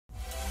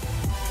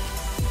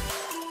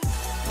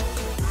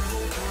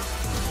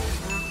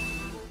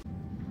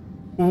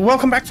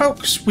Welcome back,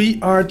 folks.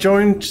 We are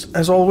joined,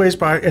 as always,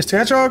 by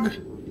STHedgehog.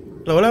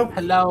 Hello, hello.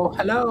 Hello,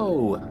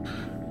 hello.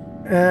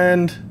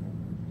 And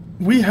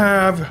we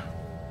have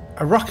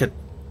a rocket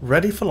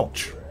ready for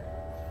launch.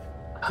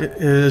 It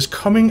is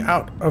coming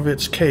out of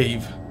its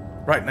cave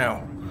right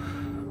now.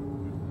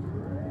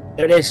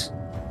 There it is.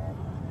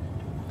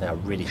 They are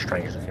really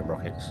strange looking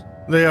rockets.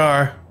 They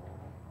are...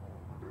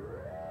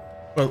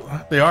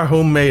 Well, they are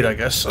homemade, I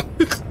guess.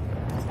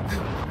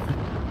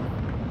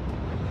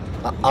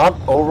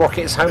 Aren't all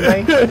rockets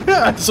homemade?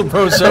 I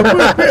suppose so.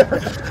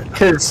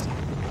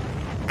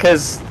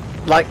 Because,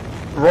 like,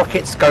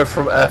 rockets go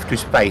from Earth to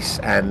space,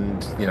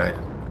 and you know,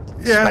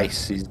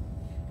 space is.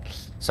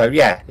 So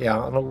yeah,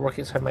 aren't all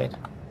rockets homemade?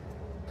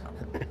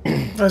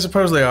 I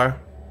suppose they are.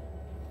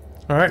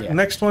 All right,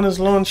 next one is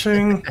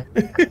launching,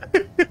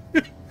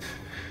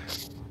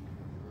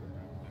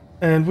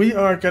 and we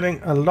are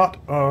getting a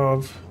lot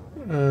of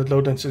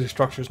low-density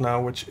structures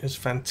now, which is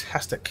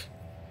fantastic.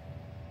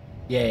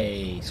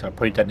 Yay! So I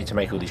probably don't need to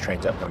make all these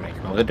trains up. I'm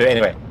going to do it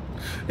anyway.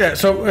 Yeah,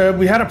 so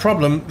we had a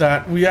problem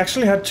that we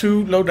actually had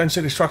two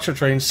low-density structure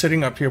trains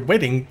sitting up here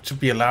waiting to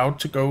be allowed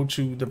to go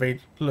to the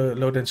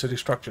low-density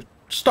structure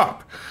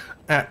stop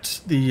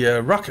at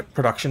the rocket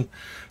production,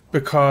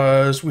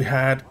 because we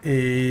had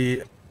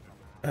a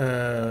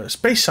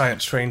space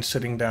science train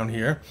sitting down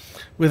here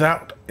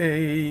without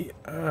a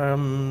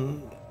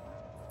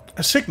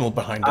signal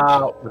behind it.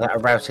 Oh, without a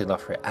routing lock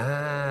for it.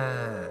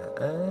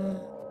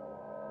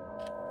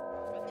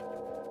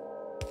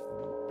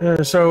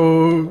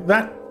 So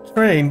that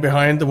train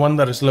behind the one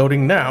that is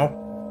loading now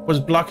was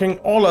blocking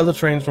all other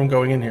trains from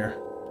going in here.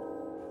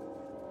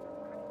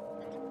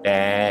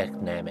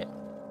 Damn it.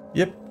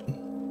 Yep.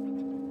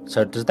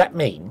 So does that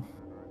mean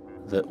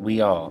that we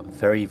are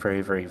very,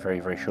 very, very, very,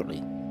 very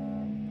shortly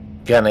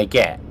gonna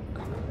get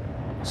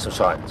some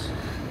science?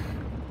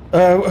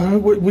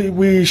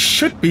 We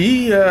should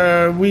be.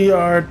 We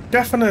are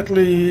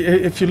definitely.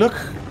 If you look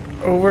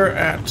over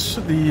at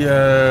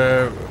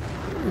the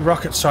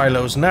rocket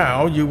silos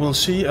now, you will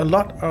see a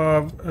lot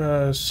of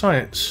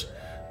science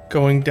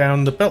going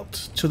down the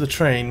belt to the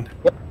train.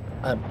 Yep.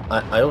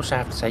 I also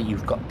have to say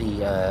you've got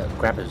the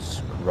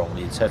grabbers wrong,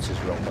 the inserters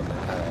wrong on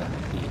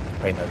the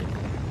train loading.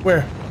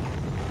 Where?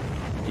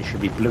 It should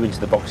be blue into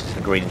the boxes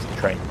and green into the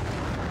train.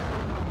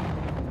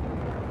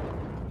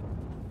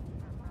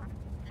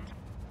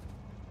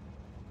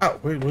 Oh,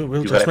 we'll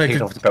You've just got to make pick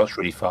it off the belts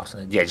really fast,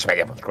 and just make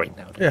them on green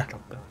now. Yeah.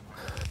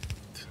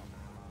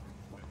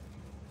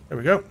 There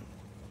we go.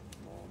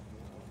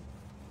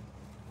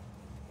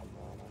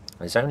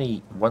 There's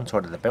only one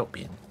side of the belt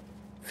being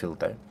filled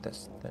though.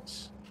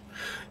 That's.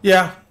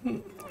 Yeah.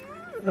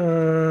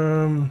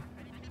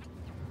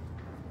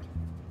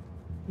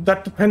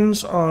 That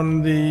depends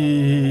on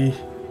the.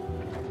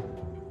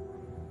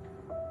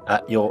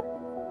 Yep.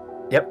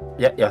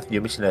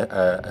 You're missing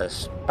a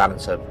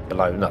balancer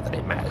below. Not that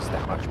it matters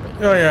that much, but.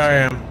 Oh yeah, I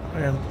am.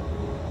 Yeah.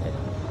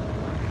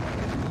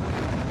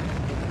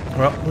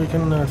 Well, we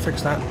can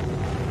fix that.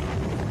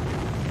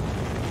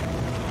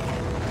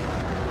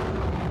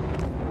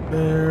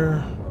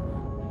 There.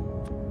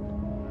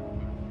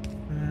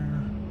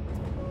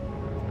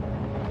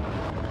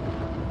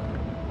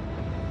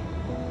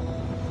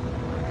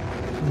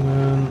 And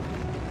then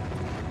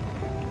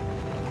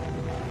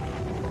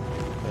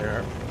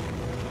there.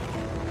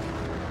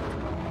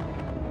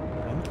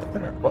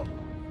 And there. What?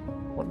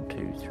 1,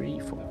 2, 3,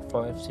 4,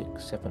 5,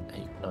 6, 7,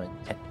 8, 9,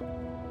 10.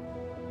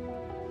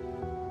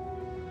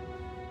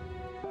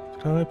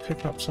 Can I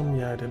pick up some?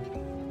 Yeah, I did.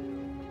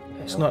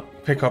 Let's not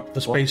pick up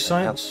the space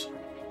science.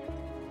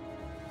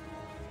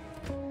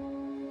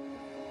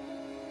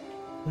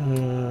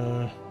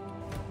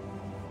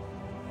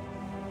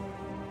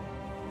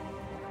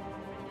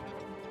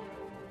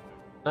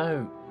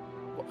 No.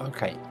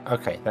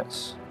 Okay,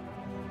 that's...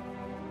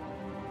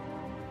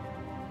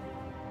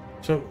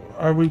 So,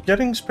 are we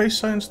getting space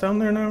science down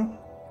there now?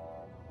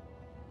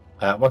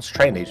 Once the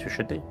train leaves, we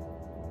should do.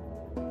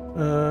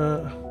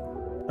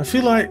 I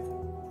feel like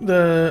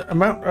the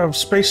amount of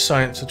space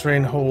science a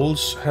train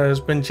holds has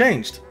been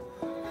changed.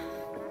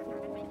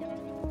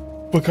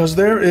 Because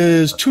there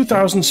is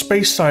 2,000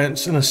 space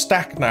science in a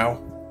stack now.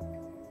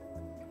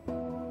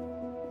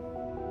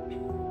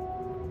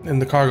 In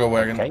the cargo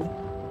wagon. Okay.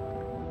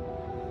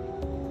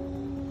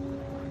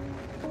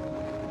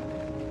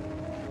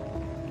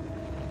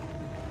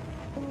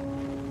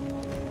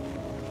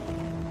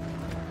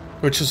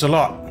 Which is a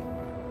lot.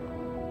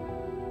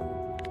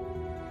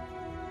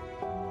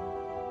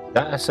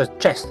 That's a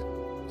chest.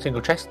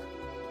 Single chest.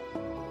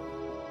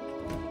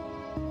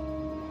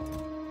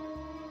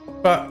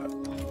 But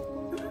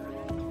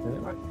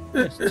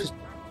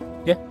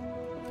Yeah.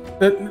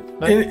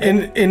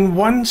 In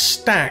one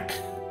stack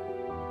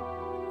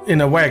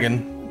in a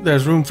wagon,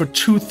 there's room for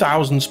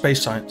 2,000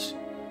 space science.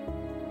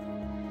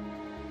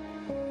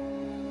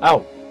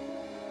 Oh.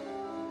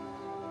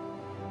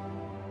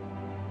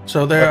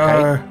 So there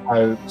are...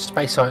 So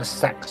space science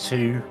stacked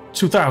to...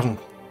 2,000.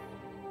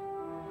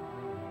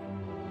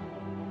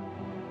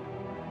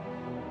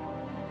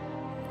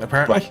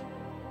 Apparently. Right.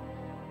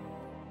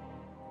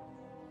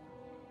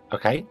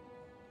 Okay.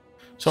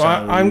 So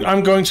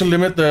I'm going to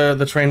limit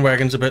the train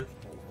wagons a bit,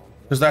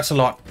 because that's a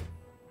lot.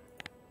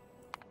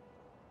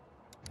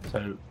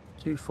 So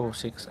 2, 4,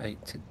 6,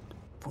 8,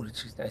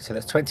 42. So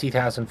that's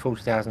 20,000,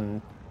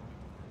 40,000.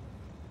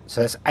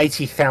 So that's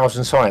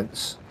 80,000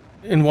 science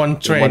In one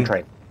train. In one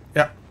train.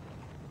 Yeah.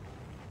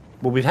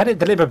 Well, we've had it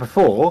delivered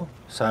before,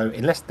 so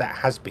unless that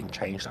has been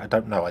changed, I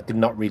don't know. I did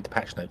not read the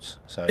patch notes.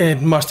 So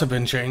It must have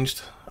been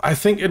changed. I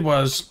think it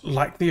was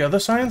like the other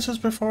sciences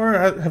before.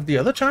 Have the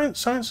other giant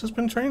sciences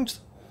been changed?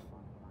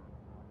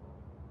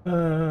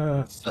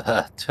 I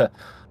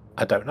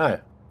don't know.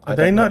 Are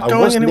they not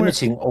going anywhere?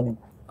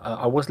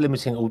 I was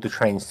limiting all the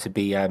trains to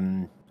be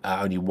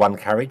only one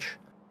carriage,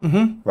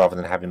 rather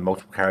than having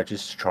multiple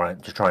carriages to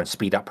try and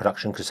speed up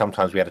production. Because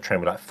sometimes we had a train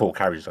with like 4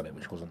 carriages on it,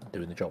 which wasn't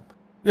doing the job.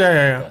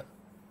 Yeah.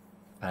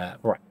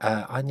 Right.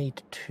 I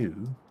need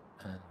 2.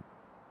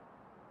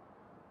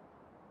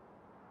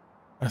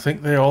 I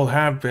think they all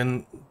have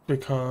been,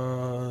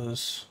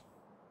 because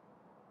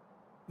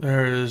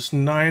there's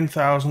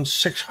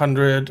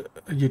 9,600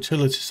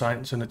 utility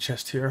science in a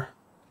chest here.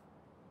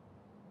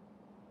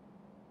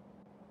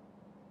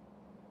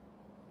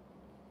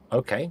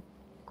 Okay.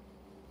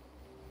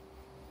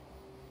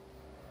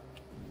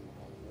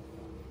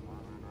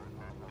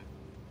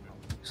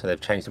 So they've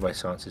changed the way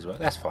science is work.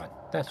 That's fine.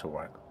 That's all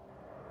right.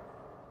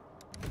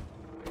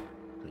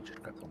 Let me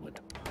just grab the wood.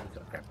 We've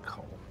got to grab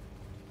coal.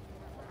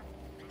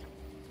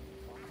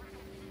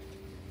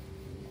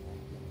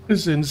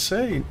 This is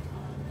insane.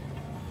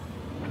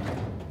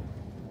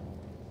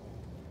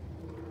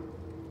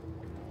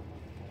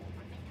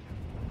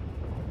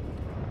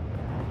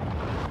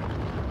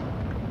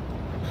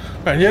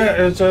 And yeah,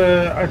 as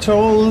I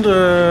told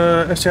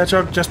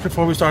STHedgehog just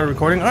before we started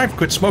recording, I've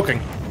quit smoking.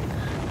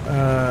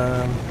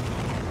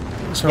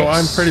 So yes,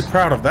 I'm pretty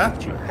proud of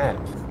that. You have.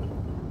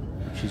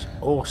 Which is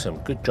awesome.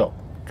 Good job.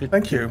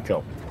 Thank you. Good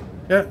job.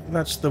 Yeah,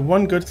 that's the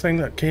one good thing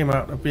that came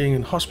out of being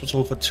in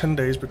hospital for 10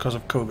 days because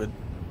of COVID.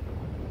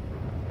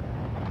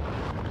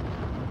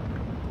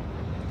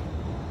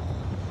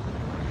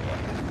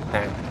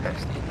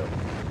 Fantastic.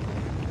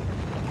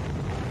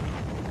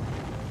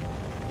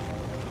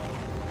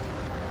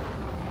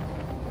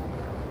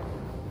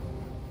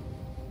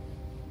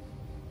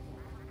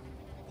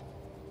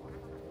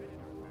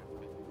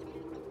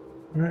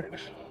 Right.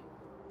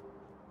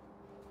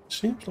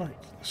 Seems like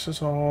this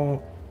is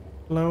all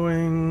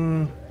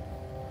flowing.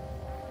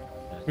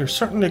 You're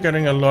certainly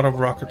getting a lot of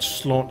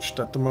rockets launched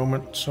at the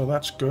moment, so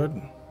that's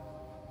good.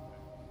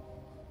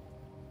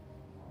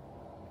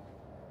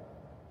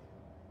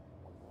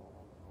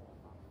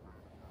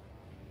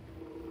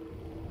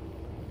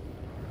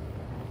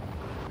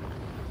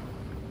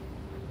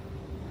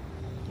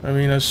 I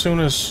mean, as soon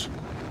as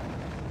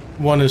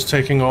one is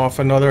taking off,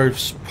 another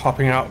is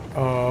popping out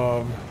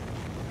of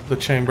the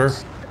chamber.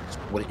 That's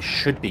what it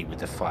should be with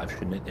the 5,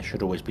 shouldn't it? There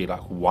should always be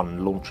like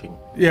one launching.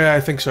 Yeah,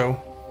 I think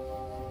so.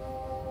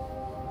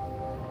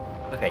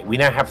 Okay, we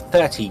now have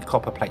 30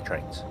 copper plate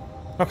trains.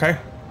 Okay.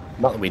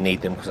 Not that we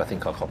need them, because I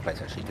think our copper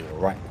plates actually do all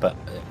right, but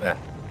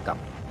done.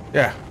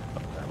 Yeah.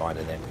 I'm not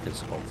them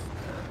because of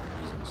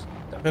reasons.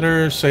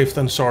 Better safe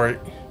than sorry.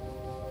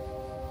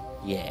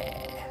 Yeah.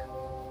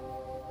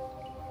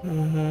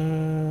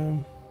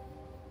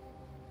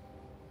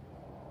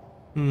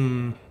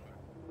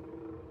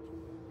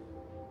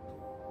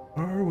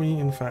 Are we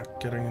in fact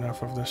getting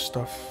enough of this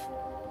stuff?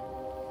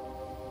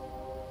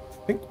 I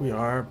think we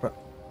are, but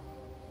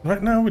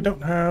right now we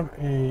don't have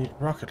a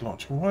rocket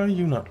launching. Why are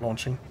you not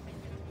launching?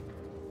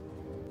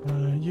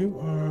 You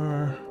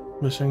are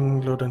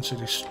missing low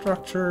density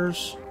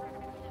structures,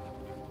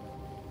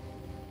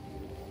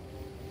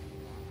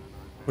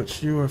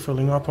 which you are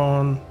filling up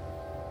on.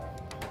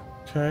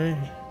 Okay.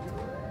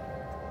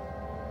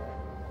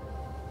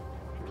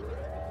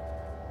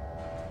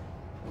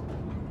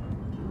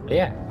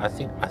 Yeah, I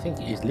think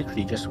it is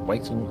literally just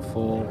waiting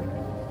for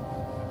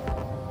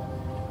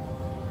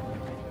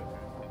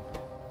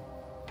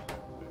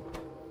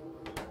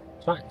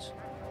science.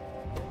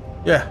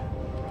 Yeah.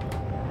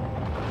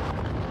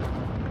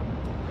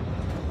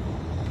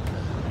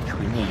 Which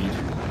we need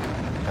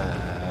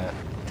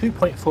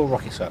 2.4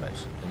 rocket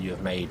silos, and you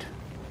have made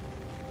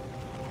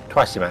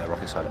twice the amount of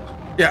rocket silos.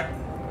 Yeah.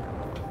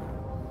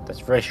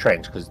 That's very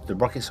strange, because the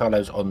rocket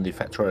silos on the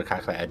Factorio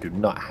calculator do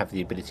not have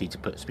the ability to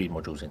put speed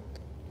modules in.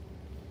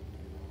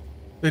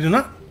 They do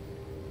not?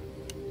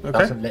 Okay.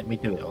 Doesn't let me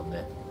do it on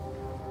there.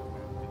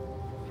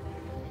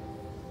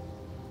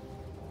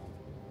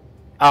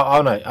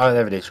 Oh no,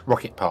 there it is.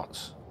 Rocket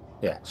parts.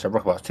 Yeah, so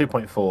rocket parts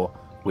 2.4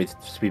 with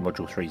speed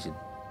module 3s in.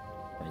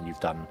 And you've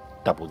done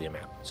double the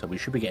amount. So we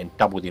should be getting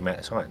double the amount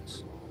of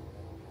science.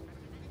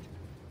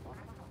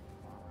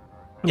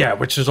 Yeah,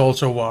 which is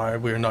also why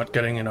we're not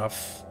getting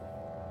enough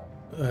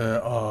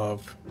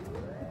of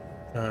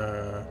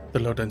the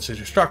low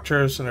density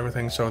structures and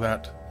everything, so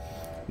that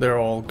they're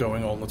all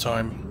going all the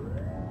time.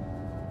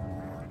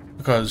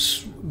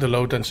 Because the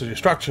low density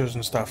structures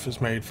and stuff is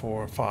made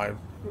for 5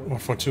 or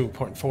for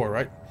 2.4,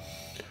 right?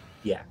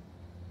 Yeah.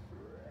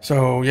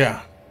 So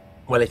yeah,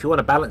 Well, if you want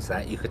to balance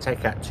that, you could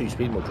take out 2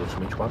 speed modules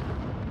from each one.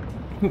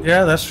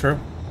 Yeah, that's true.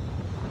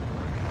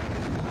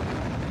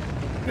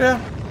 Yeah,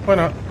 why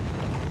not?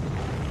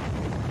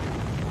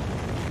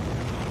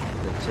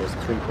 It says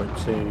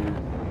 3.2.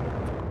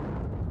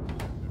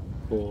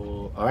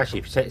 Or actually,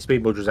 if you take the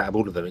speed modules out of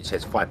all of them, it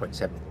says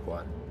 5.7.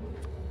 What?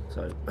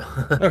 So.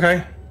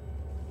 Okay.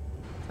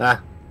 Nah,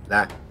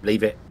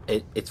 leave it.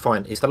 It's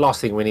fine. It's the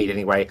last thing we need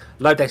anyway.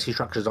 Low density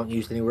structures aren't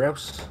used anywhere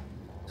else,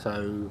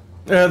 so.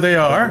 They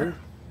are.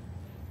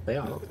 They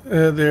are.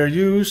 They're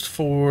used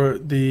for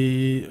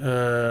the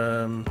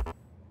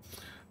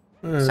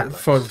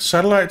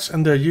satellites,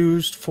 and they're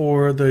used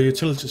for the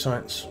utility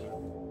science.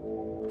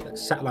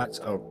 Satellites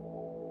are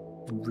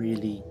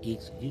really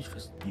used for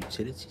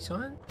utility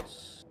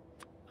science.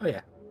 Oh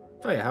yeah.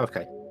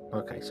 Okay.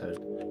 So.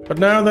 But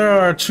now there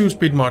are 2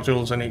 speed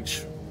modules in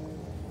each.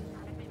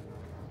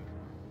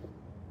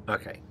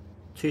 Okay,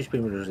 2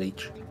 speed modules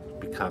each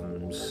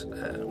becomes.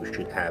 We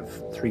should have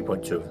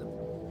 3.2 of them.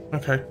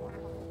 Okay.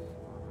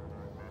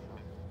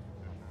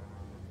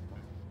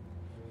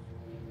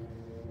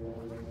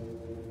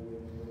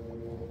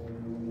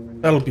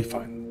 That'll be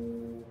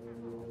fine.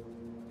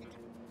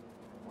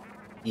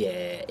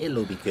 Yeah,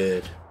 it'll be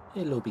good.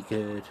 It'll be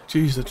good.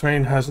 Geez, the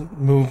train hasn't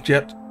moved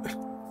yet.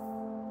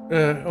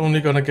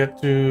 Only gonna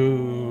get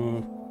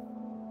to...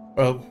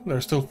 Well,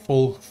 there's still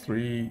full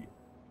 3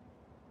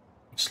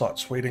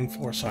 slots waiting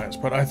for science,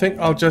 but I think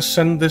I'll just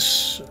send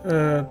this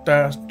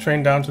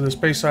train down to the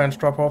space science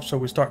drop-off so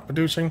we start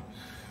producing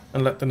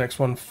and let the next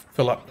one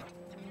fill up.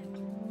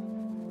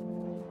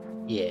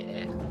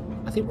 Yeah,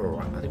 I think we're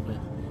alright. I think we're...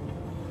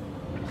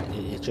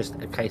 It's just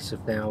a case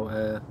of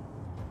now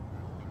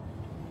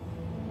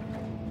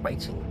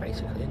waiting,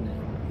 basically, isn't it?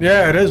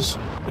 Yeah, it is.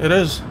 It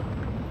is.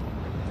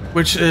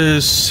 Which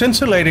is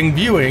scintillating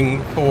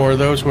viewing for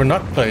those who are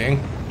not playing,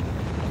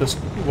 just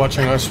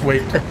watching us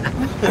wait.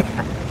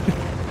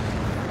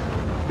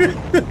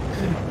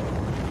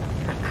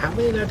 How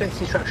many low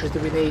density structures do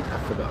we need? I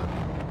forgot.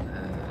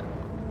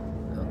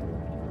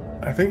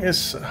 I think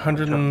it's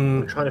 100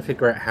 I'm trying to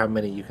figure out how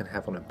many you can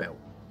have on a belt.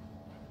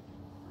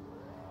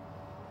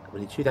 We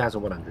need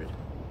 2,100.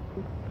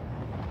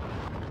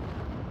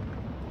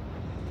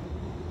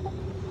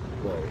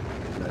 Whoa.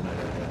 No.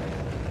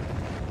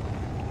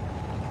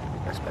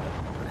 That's better.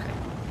 Okay.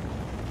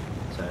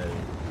 So,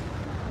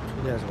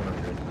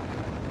 2,100.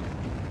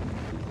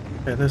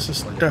 Yeah, this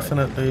is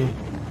definitely...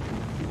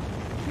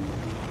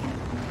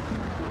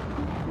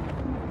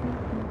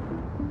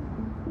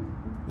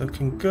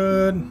 looking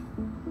good.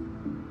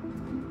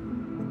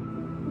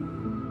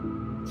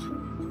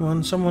 Come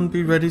on, someone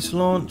be ready to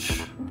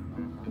launch.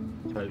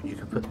 So you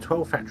can put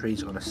 12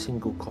 factories on a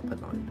single copper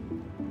line.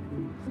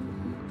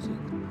 6,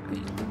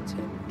 8,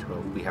 10,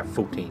 12. We have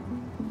 14.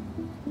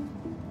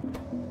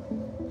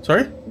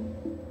 Sorry?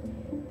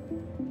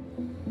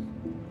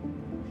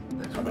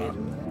 That's weird.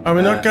 Are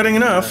we not getting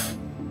enough?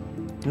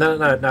 No.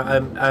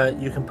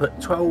 You can put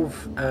 12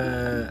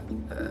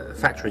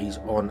 factories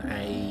on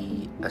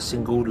a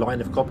single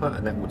line of copper,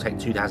 and that will take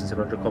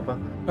 2,700 copper.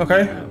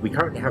 Okay. We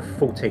currently have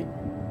 14.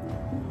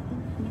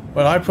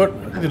 Well, I put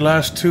the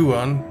last 2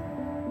 on,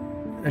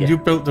 and you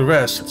built the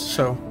rest,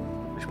 so...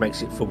 Which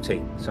makes it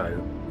 14, so,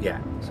 yeah.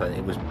 So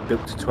it was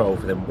built to 12,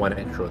 and then 1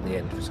 extra on the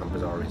end for some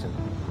bizarre reason.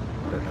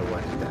 I don't know why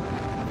I did that.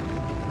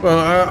 Well,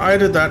 I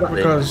did that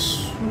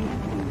because...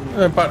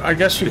 but I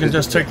guess you can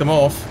just take them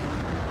off.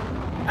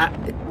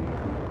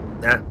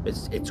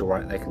 It's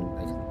alright, they can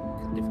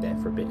live there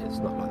for a bit. It's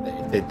not like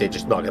they're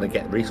just not going to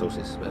get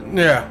resources. But,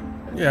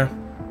 yeah.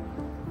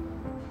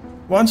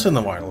 Once in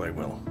a while they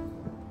will.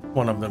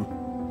 One of them.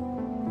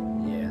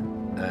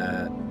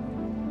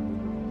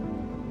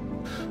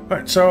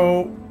 Right,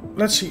 so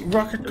let's see.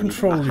 Rocket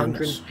control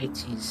units.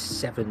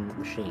 187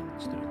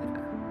 machines doing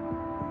that.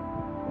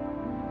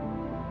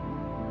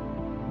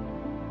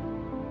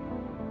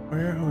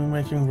 Where are we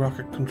making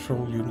rocket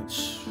control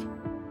units?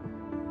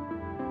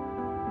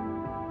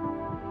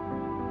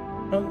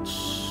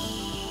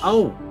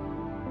 Oh!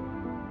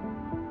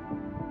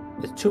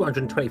 There's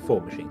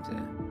 224 machines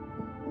there.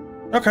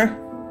 Okay.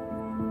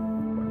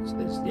 Right, so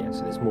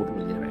there's more than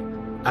we need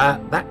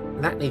about.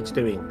 That needs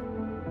doing.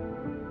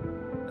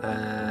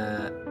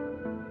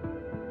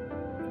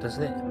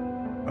 Doesn't it?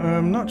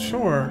 I'm not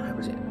sure. Where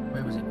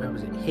was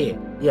it? Here.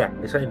 Yeah,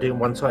 it's only doing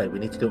one side. We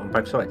need to do it on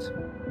both sides.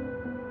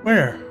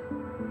 Where?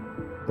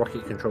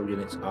 Rocket control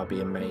units are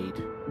being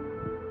made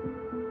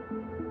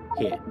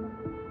here.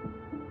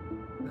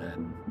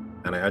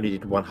 And I only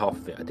did one half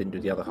of it. I didn't do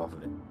the other half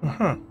of it.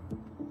 Uh-huh.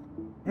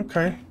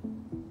 Okay.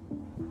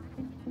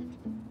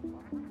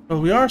 Well,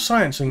 we are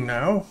sciencing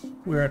now.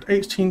 We're at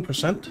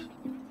 18%.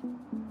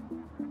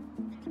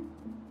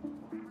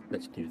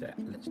 Let's do that.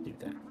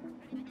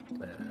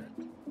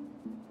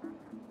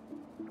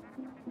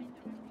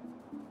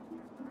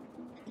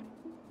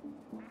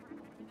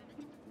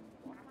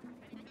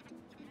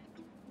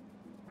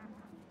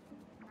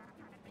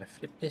 I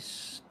flip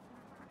this.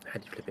 How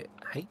do you flip it?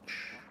 H?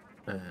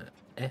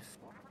 F?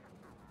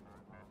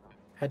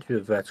 How do you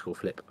do a vertical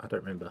flip? I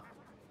don't remember.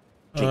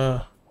 G.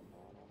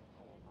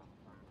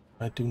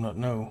 I do not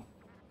know.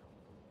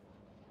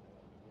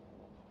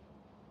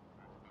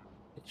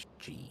 It's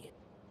G.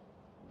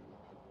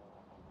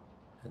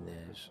 And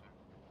there's...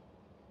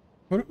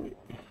 What do we...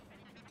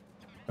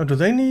 Oh, do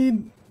they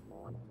need...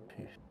 1,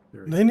 2,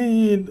 3. They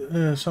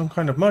need some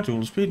kind of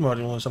module, speed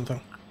module or something.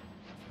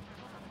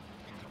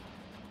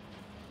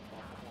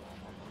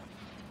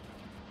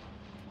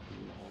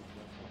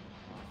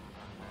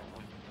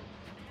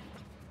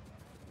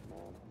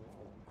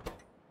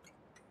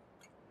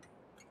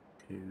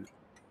 Two,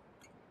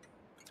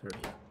 3.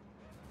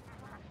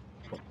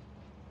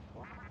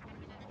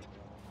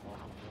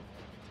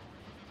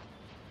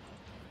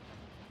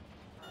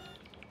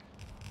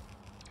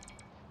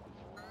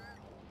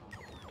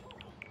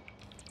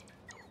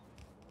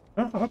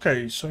 Oh,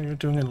 okay, so you're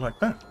doing it like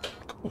that.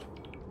 Cool.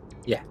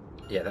 Yeah,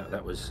 yeah,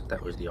 that was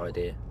the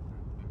idea.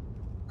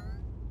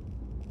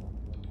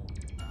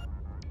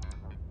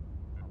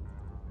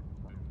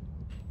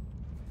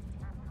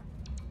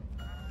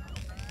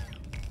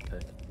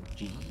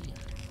 G.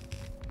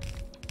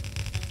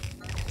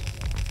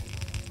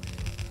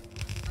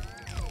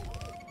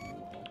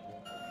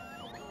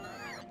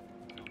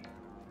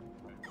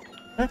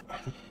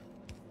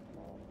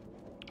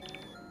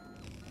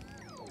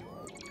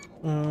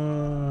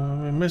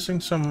 We're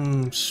missing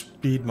some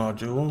speed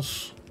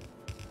modules.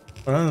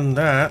 But other than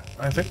that,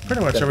 I think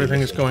pretty much everything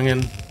is going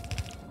in.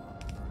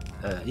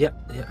 Yeah,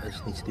 I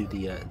just need to do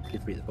the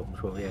delivery at the bottom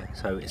as well. Yeah,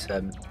 so it's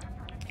and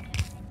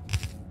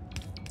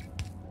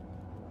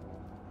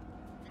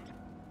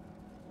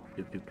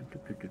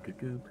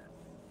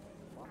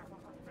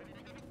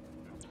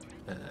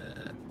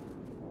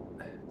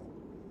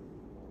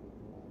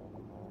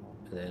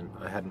then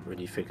I hadn't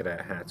really figured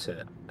out how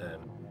to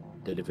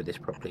deliver this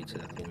properly to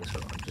the thing, so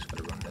I'm just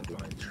going to run that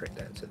line straight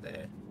down to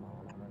there.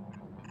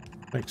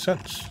 Makes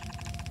sense.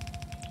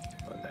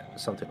 Like that,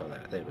 something like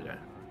that. There we go.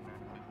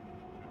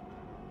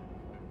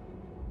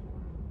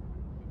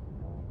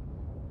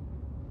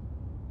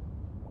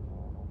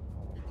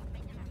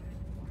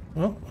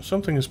 Well,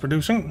 something is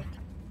producing.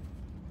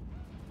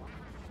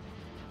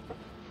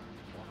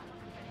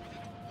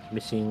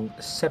 Missing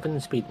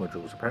 7 speed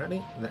modules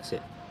apparently, and that's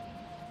it.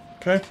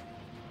 Okay.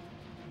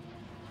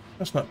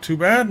 That's not too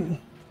bad.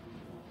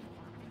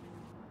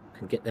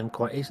 Can get them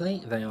quite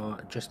easily. They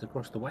are just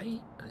across the way.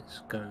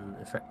 Let's go.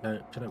 In fact, no.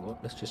 Do you know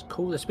what? Let's just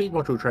call the speed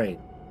module train.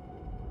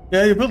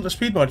 Yeah, you built the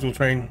speed module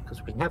train.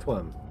 Because we have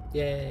one.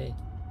 Yay!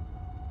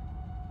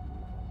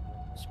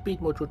 Speed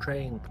module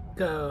train,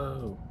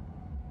 go!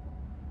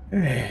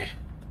 Hey,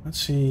 let's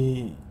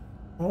see.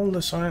 All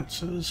the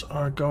sciences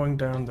are going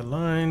down the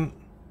line.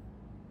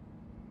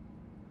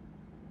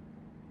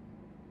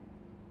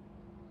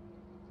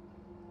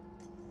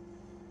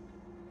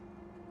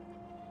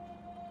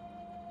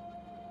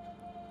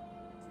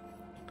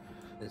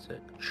 There's a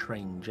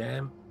train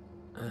jam.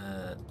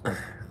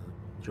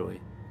 Joy.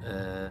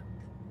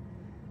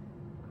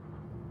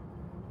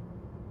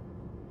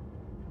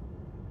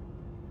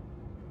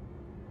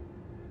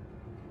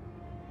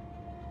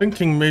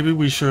 Thinking maybe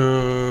we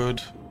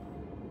should...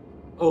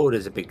 Oh,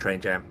 there's a big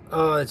train jam.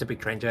 Oh, there's a big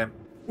train jam.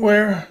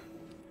 Where?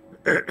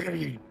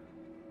 And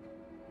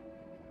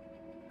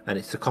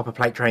it's the copper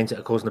plate trains that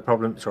are causing the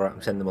problem. It's alright,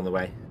 I'm sending them on the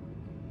way.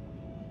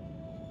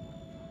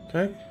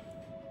 Okay.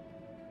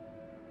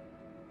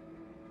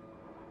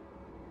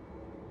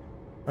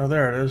 Oh,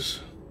 there it is.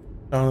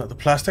 Down at the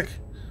plastic.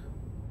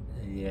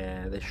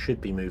 Yeah, they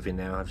should be moving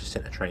now. I've just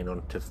sent a train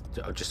on to...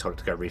 I've just told it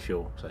to go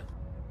refuel, so...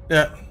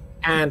 Yeah.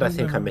 And I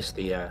think I missed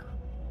the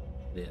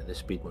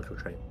speed module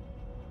train.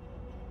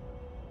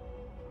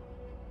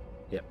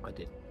 Yep, I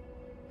did.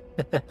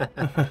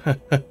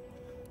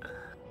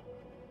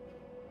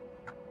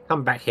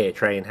 Come back here,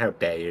 train. How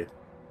dare you?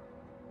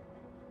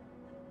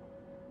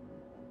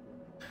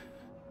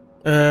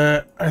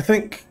 I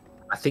think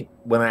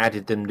when I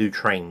added the new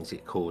trains,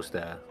 it caused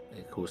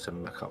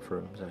some muck up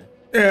for them. So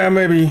yeah,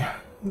 maybe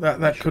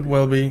that could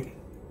well be.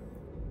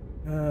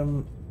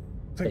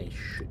 they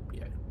should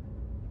be.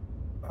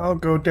 I'll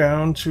go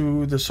down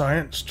to the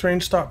science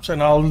train stops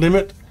and I'll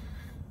limit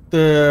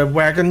the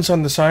wagons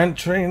on the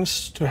science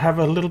trains to have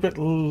a little bit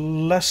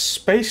less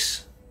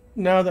space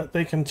now that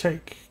they can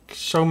take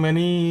so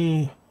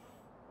many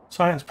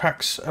science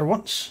packs at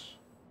once.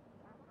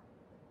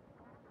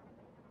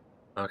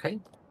 Okay.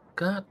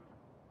 God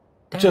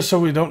damn. Just so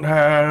we don't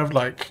have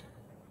like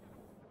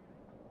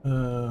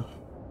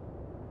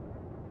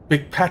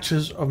big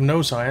patches of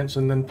no science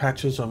and then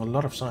patches of a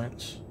lot of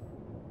science.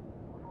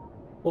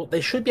 Well,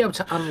 they should be able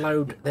to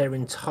unload their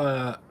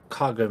entire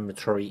cargo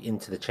inventory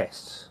into the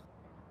chests.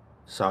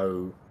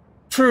 So...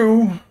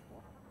 True.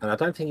 And I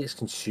don't think it's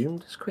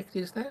consumed as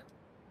quickly as that.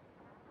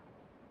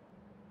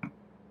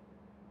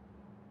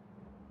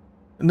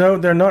 No,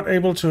 they're not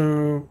able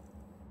to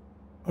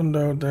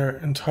unload their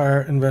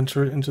entire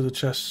inventory into the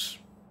chests.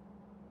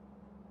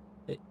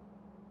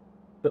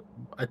 But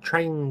a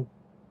train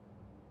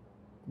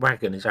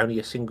wagon is only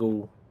a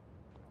single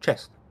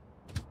chest.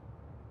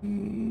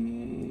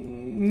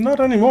 Not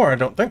anymore, I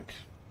don't think.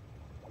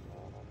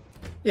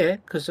 Yeah,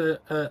 because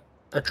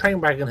a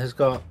train wagon has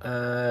got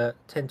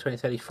 10, 20,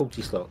 30,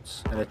 40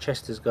 slots, and a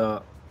chest has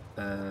got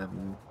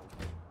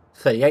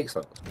 38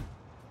 slots.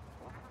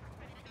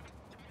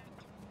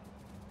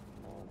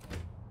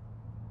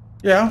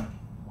 Yeah.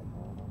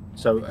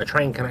 So a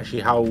train can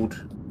actually hold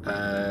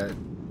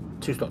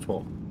 2 slots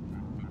more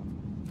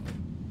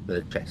than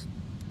a chest.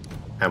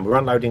 And we're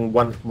unloading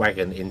one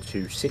wagon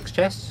into 6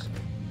 chests.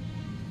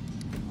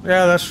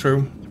 Yeah, that's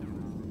true.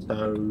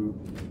 So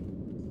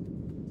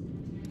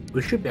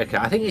we should be okay.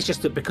 I think it's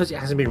just that because it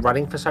hasn't been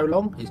running for so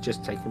long, it's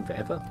just taken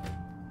forever.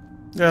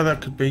 Yeah,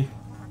 that could be.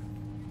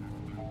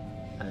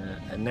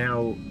 And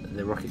now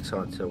the rocket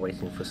science are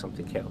waiting for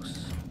something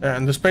else. Yeah,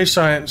 and the space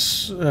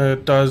science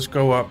does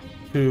go up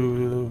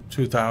to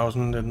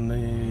 2,000 in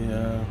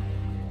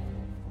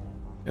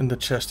the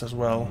chest as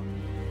well.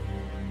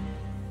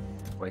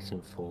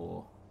 Waiting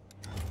for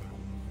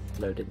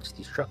low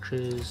density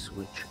structures,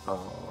 which are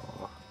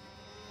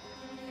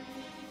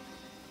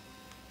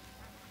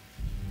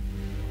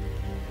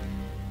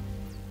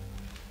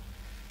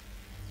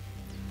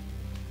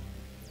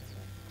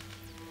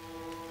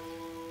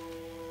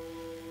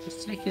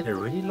just taking a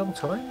really long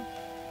time.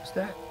 Is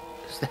that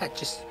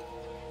just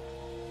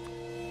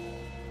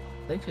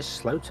they just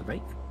slow to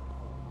make?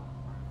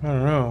 I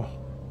don't know.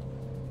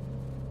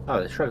 Oh,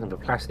 they're struggling for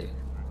plastic.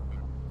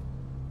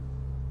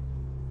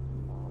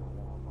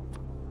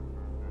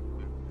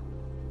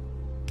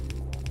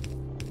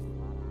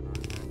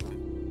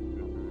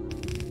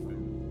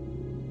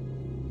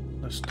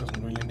 This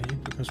doesn't really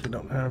need because we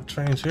don't have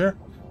trains here.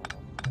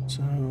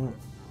 So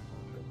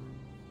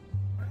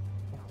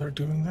they're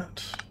doing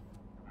that.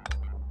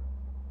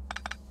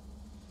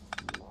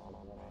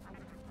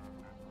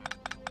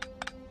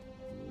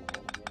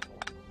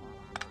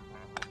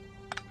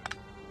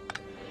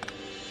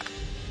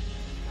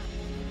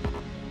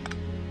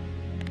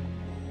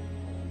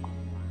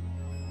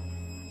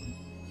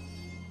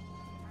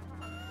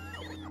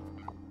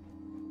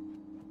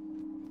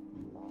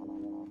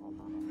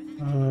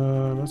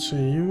 Let's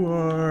see, you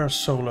are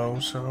solo,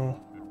 so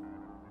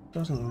it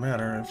doesn't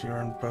matter if you're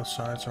on both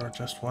sides or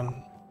just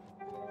one.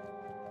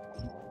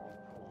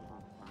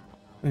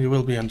 You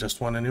will be on just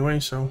one anyway,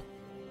 so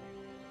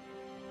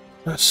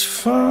that's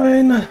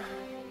fine.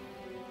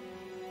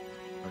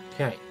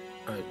 Okay,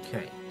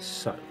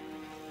 so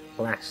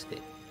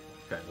plastic.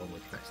 Going on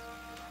with plastic.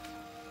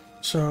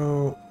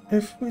 So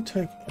if we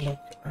take a look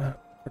at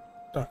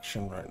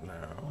production right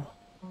now,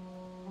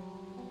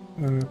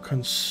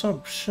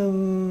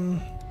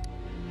 consumption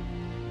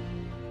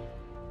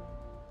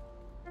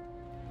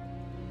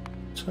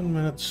 10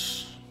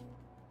 minutes.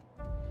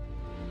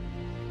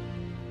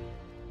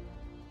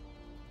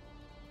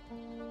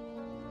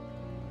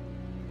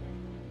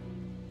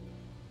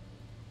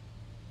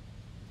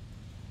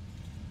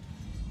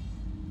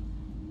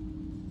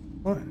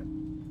 What?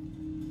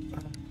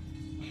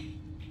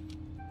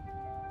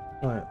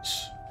 Right.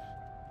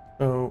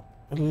 So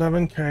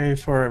 11K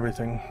for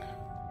everything.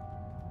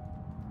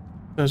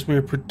 Because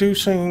we're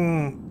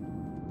producing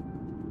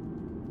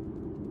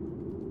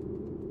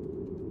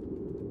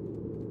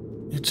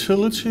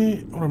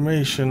utility,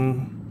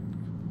 automation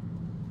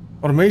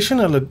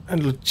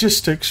and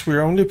logistics,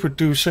 we're only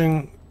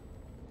producing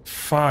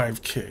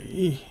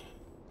 5K.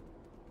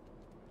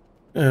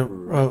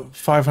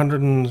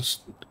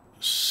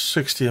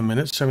 560 a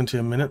minute, 70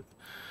 a minute.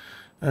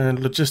 And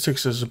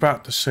logistics is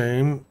about the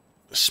same.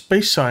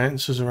 Space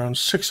science is around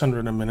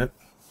 600 a minute.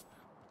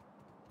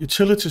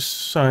 Utility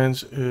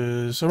science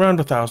is around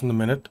 1,000 a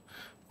minute.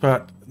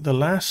 But the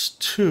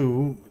last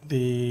two,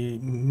 the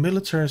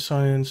military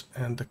science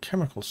and the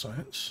chemical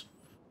science,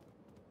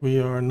 we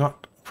are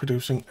not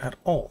producing at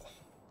all.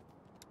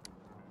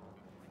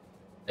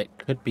 It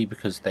could be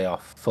because they are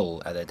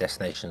full at their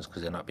destinations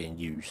because they're not being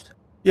used.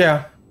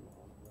 Yeah.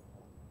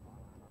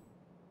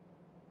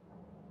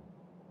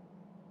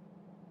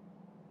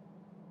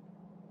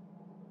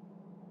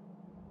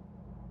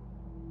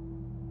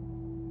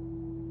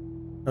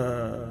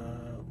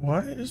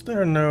 Why is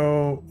there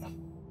no...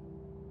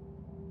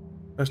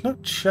 There's no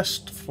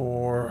chest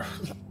for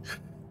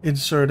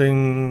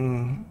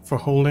for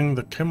holding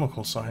the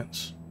chemical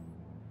science.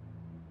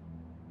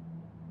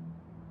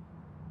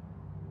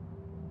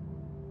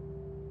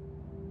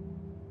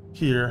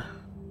 Here.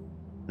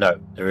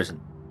 No, there isn't.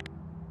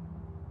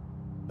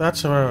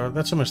 That's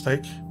a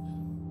mistake.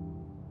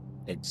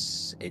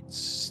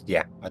 It's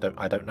yeah. I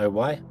don't know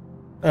why.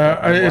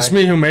 It's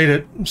me who made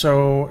it,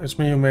 so it's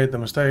me who made the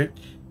mistake.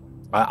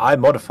 I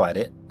modified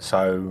it,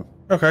 so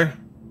okay.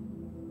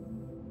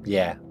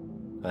 Yeah.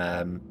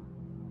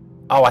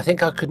 Oh, I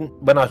think I couldn't.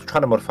 When I was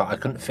trying to modify it, I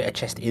couldn't fit a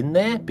chest in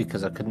there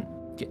because I couldn't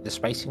get the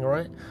spacing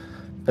right.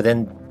 But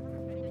then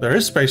there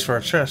is space for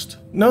a chest.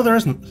 No, there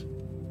isn't.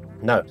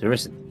 No, there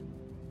isn't.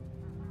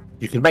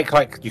 You can make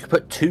you could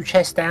put 2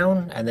 chests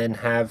down and then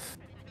have.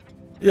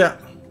 Yeah.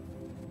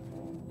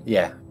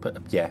 Yeah, but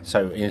yeah.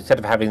 So instead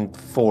of having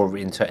 4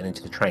 inserted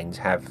into the trains,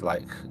 have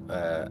like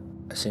a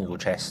single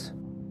chest.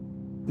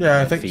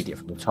 Yeah, I think. Feed it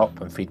from the top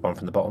and feed one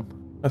from the bottom.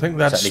 I think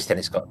that's. So at least then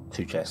it's got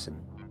 2 chests. And...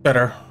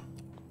 better.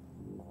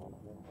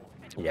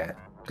 Yeah,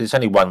 because it's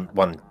only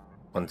one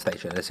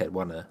station. They said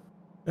one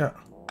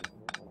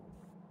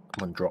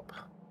drop,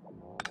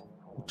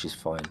 which is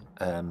fine.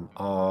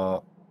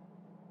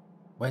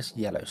 Where's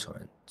yellow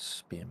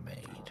science being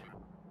made?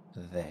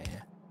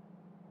 There.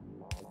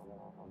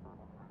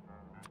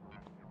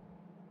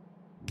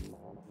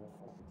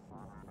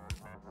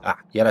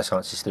 Yellow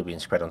science is still being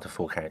spread onto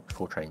four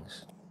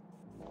trains.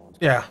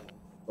 Yeah.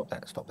 Stop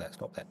that, stop that,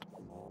 stop that.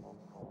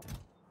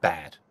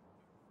 Bad.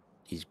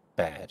 He's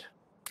bad.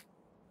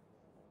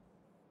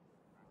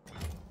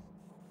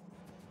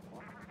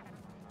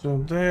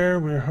 So there,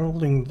 we're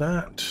holding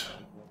that.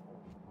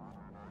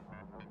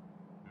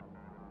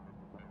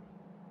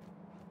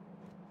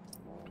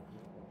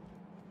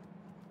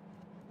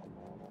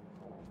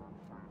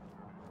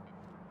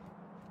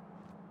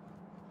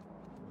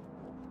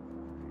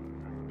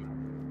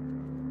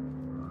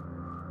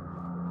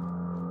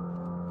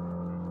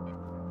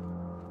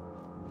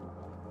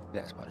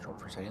 That's about to drop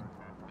for a second.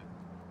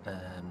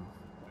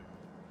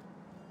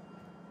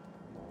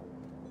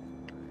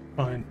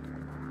 Fine.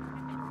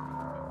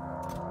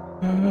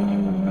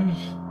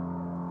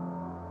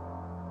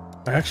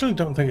 I actually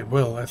don't think it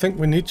will. I think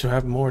we need to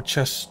have more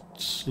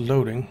chests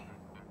loading.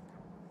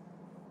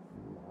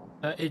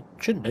 It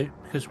shouldn't do,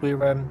 because we're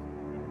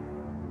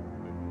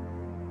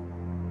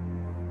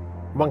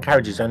one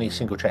carriage is only a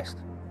single chest.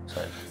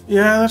 So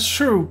yeah, that's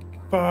true,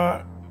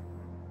 but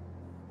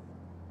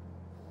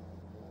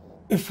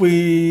if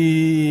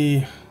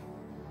we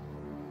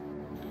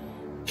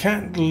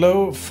can't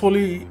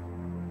fully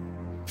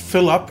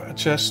fill up a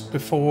chest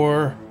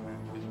before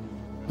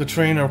the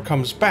trainer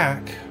comes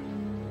back,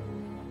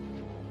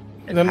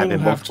 and then having we'll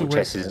have multiple to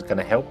chests isn't going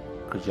to help,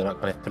 because you're not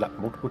going to fill up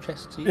multiple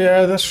chests.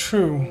 Yeah, that's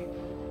true.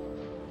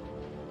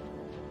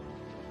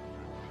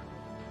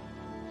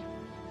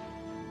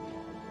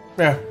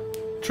 Yeah,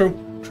 true.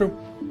 True.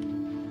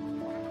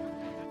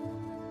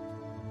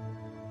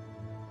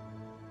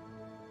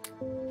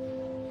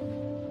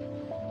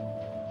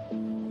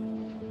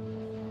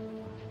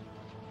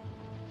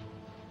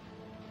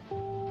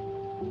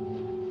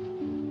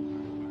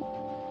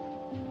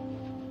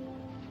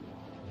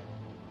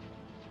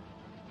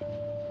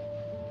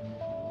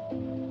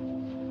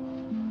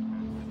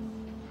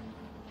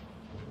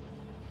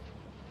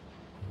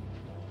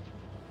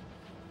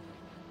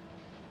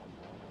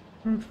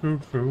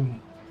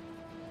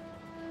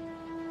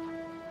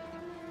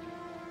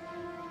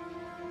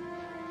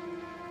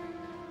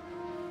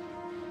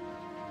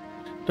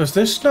 Does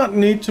this not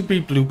need to be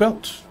blue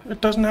belt?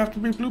 It doesn't have to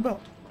be blue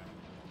belt.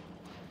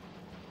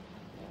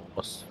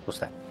 What's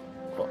that?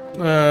 What?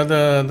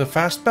 The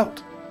fast belt.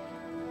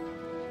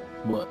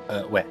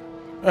 Where?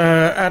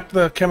 At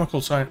the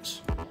chemical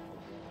science.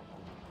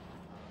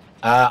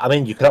 I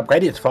mean, you could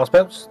upgrade it to fast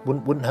belts.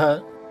 Wouldn't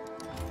hurt.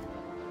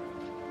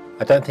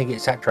 I don't think it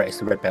saturates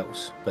the red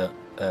belts, but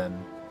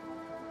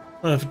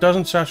Well, if it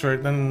doesn't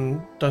saturate, then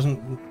it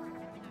doesn't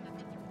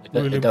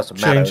really doesn't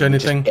change matter.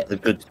 anything. Just get the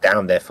goods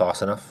down there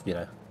fast enough, you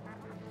know.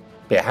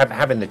 But yeah,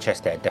 having the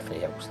chest there definitely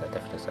helps. That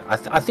definitely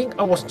does. I think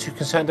I wasn't too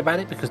concerned about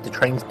it because the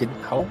trains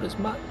didn't hold as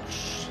much.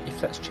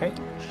 If that's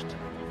changed,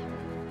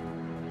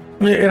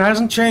 It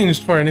hasn't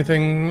changed for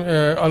anything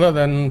other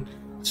than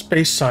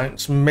space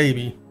science,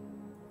 maybe.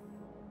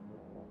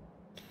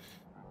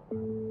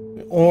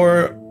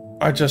 Or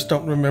I just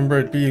don't remember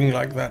it being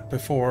like that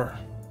before.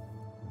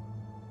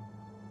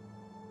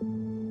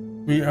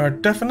 We are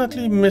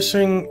definitely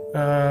missing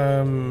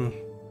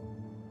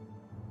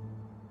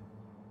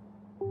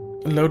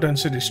low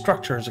density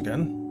structures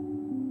again.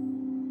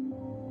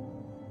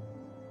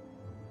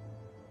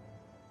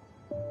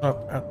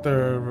 Up at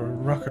the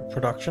rocket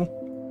production.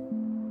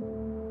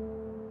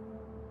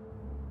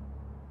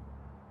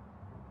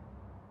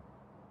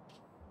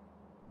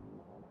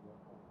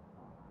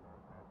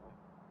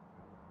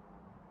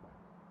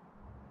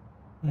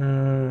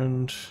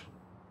 And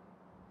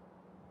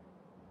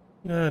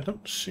yeah, I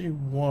don't see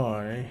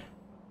why.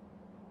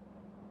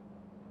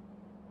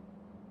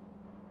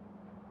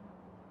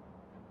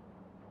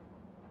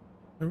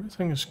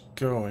 Everything is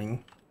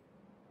going.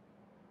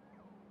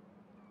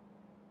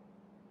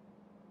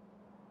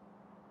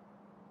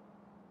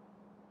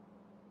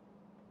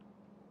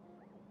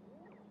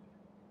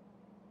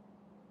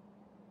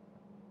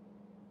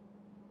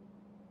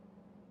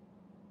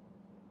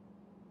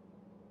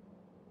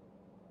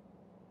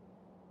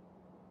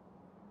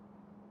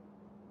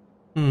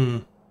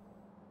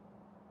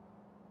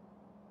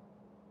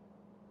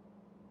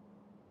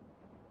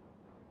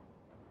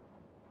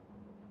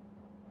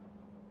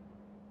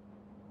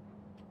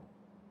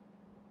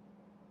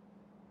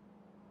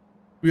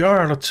 We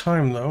are out of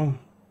time, though.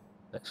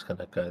 that's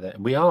gonna go there.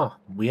 We are.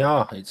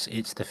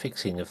 It's the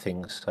fixing of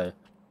things, so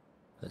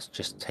it's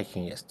just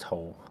taking its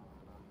toll.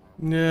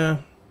 Yeah.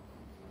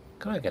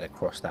 Can I get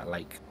across that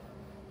lake?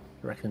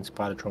 I reckon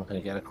Spidertron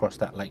can get across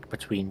that lake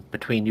between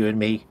you and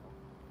me.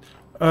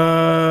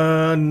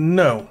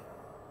 No.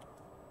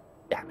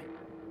 Damn it.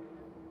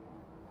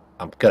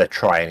 I'm gonna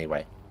try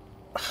anyway.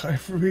 I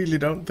really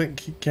don't think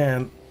he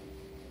can.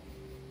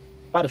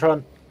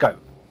 Spidertron, go.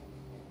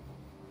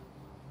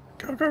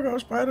 Go, go, go,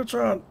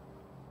 Spider-Tron.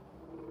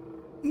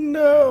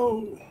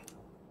 No.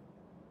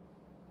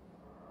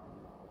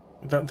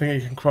 I don't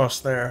think you can cross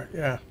there.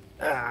 Yeah.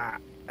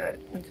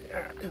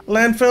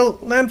 Landfill,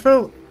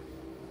 landfill.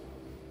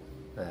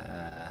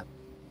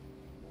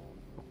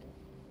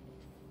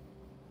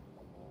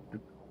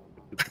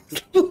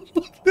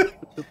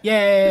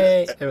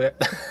 Yay! There we go.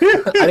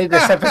 I need the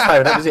separate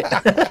phone. That was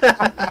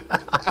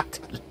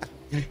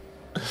it.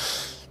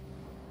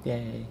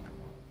 Yay!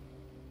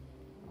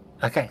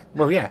 Okay.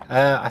 Well, yeah.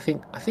 I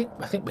think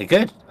we're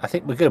good. I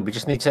think we're good. We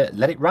just need to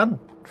let it run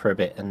for a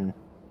bit and.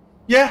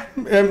 Yeah,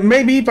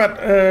 maybe,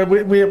 but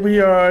we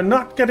are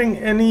not getting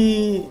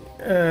any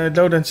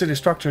low density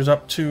structures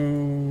up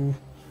to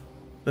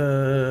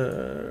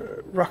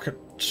the rocket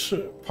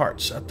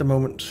parts at the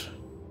moment,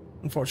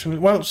 unfortunately.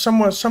 Well,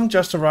 some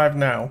just arrived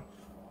now,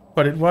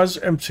 but it was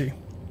empty.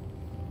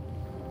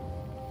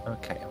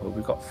 Okay, well,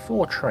 we've got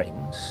 4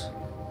 trains.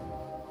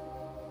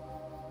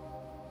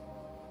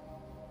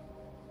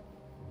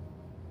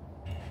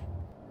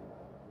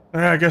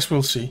 I guess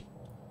we'll see.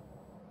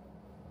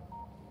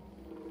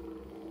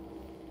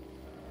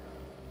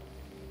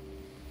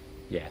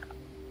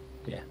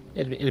 Yeah,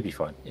 it'll be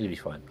fine. It'll be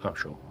fine, I'm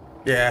sure.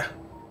 Yeah.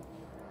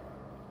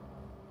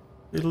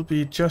 It'll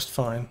be just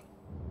fine.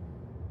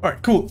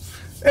 Alright, cool.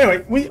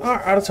 Anyway, we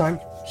are out of time,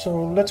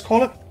 so let's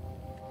call it.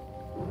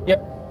 Yep.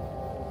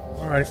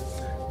 Alright.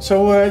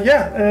 So,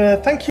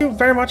 thank you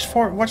very much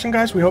for watching,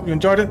 guys. We hope you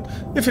enjoyed it.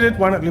 If you did,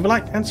 why not leave a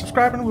like and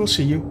subscribe, and we'll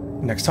see you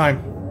next time.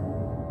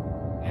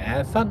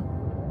 Have fun.